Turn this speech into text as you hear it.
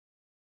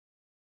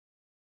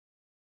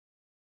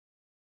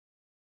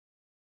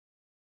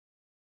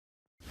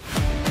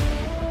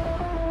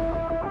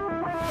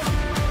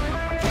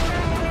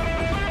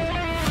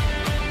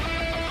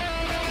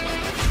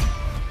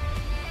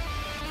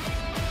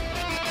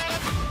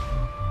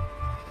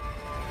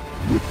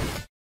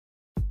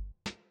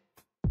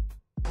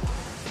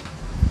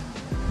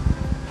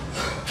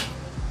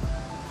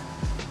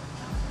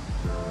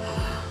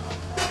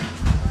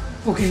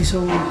Okay,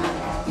 so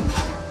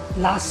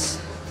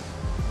last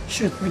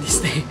shoot for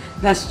this day.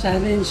 Last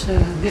challenge.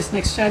 This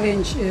next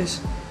challenge is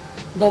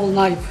double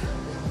knife.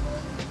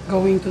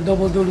 Going to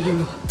double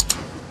dulo.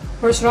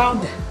 First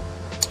round,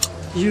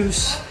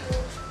 use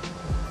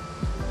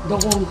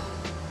double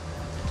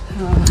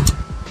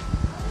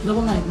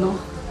knife. No.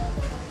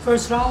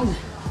 First round,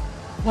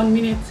 1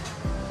 minute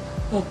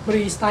of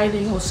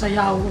freestyling or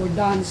sayaw or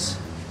dance,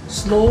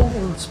 slow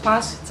or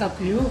fast. It's up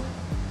to you.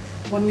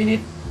 1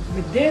 minute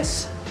with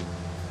this.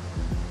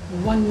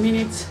 1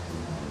 minute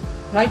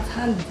right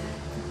hand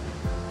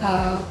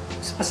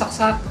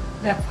pasaksak,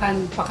 left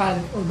hand pakal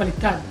or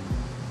baliktad.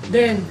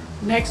 Then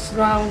next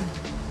round,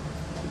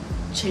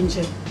 change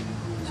it.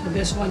 So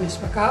this one is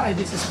pakal,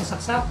 this is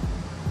pasaksak,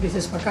 this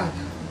is pakal.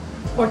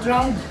 Fourth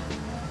round,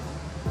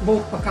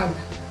 both pakal.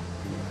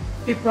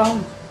 Fifth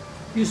round,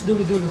 use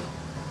dulo.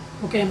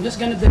 Okay, I'm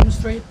just gonna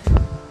demonstrate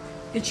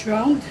each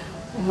round.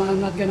 I'm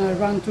not gonna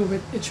run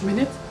through it each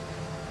minute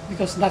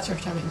because that's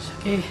your challenge.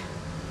 Okay.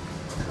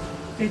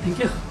 Okay, thank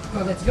you.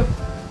 Well, let's go.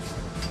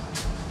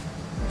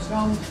 First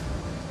round,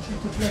 try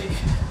to play.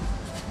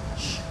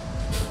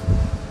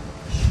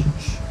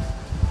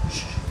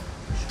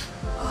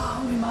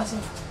 Oh, my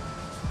muscle.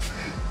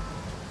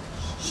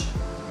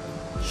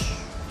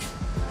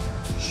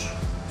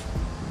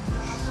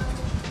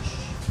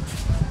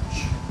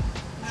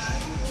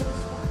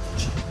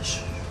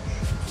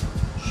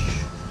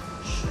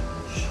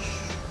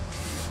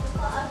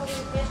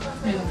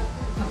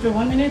 After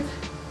 1 minute,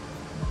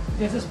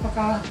 this is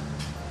paka.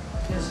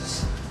 This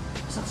is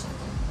saksak.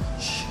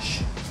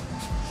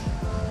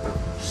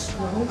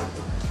 Slow.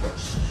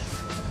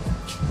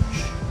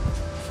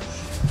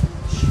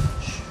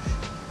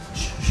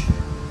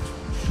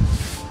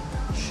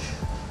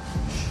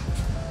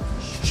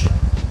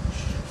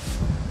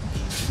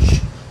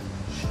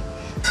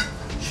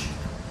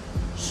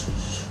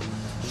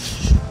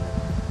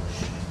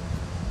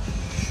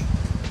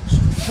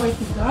 Try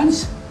to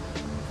dance.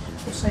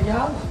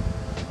 Sayaw.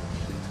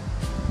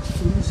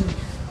 Using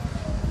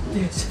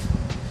this.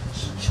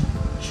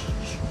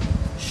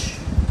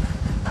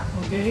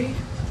 Okay.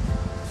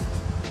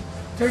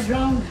 Third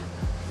round,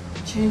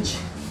 change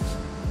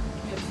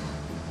it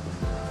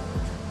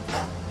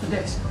to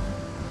this.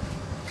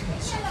 Okay,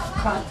 so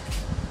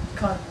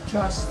cut,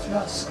 thrust,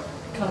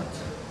 cut.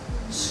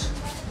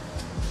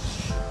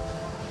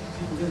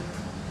 Okay,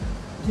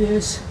 do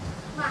this.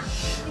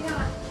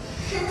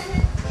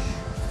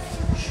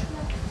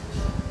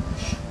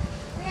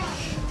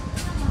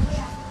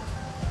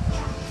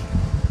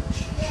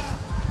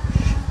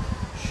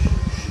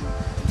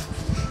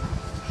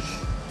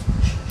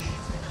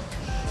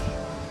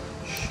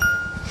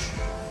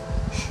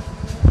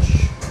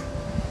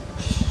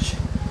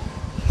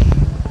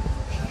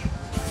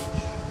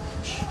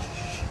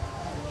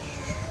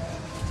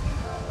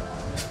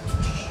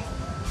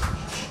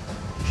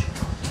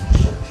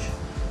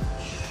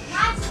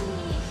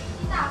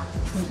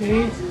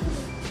 Okay.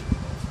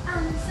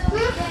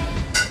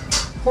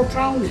 Fourth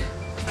round,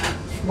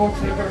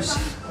 both reverse.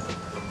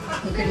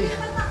 Okay.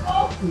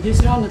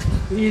 This round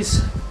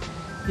is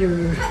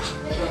your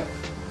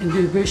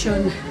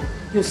individuation.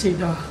 You see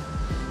the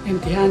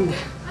empty hand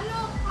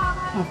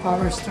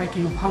power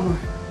striking of hammer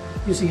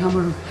using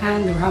hammer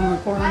hand or hammer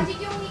forearm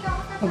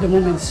of the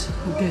movements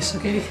of this.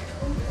 Okay.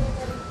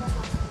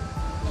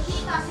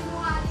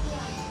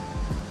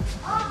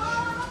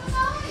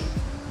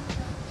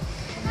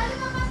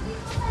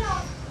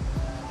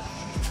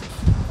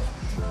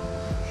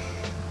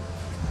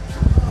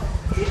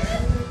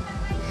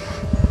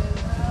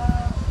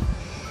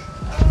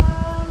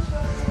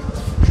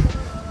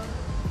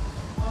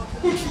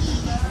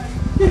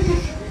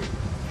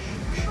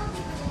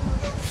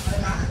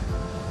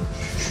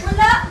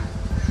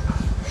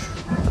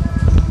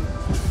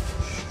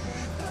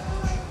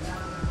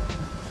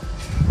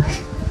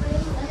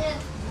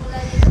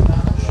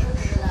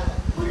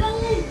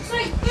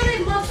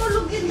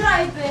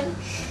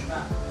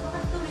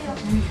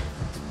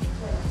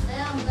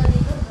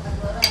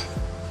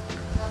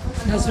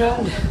 Last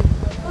round,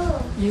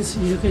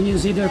 you can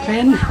use either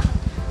pen,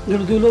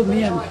 dulo.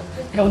 Me, I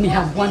only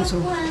have one,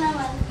 so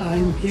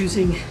I'm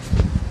using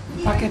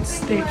pocket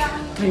stick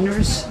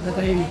cleaners that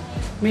I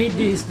made.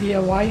 This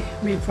DIY,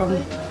 made from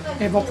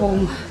Eva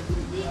foam.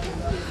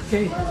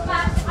 Okay.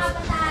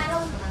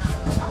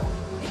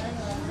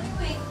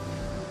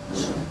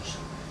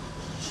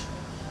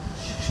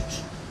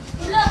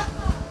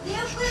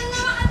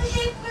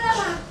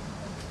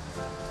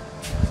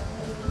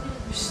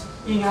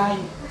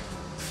 Ingay.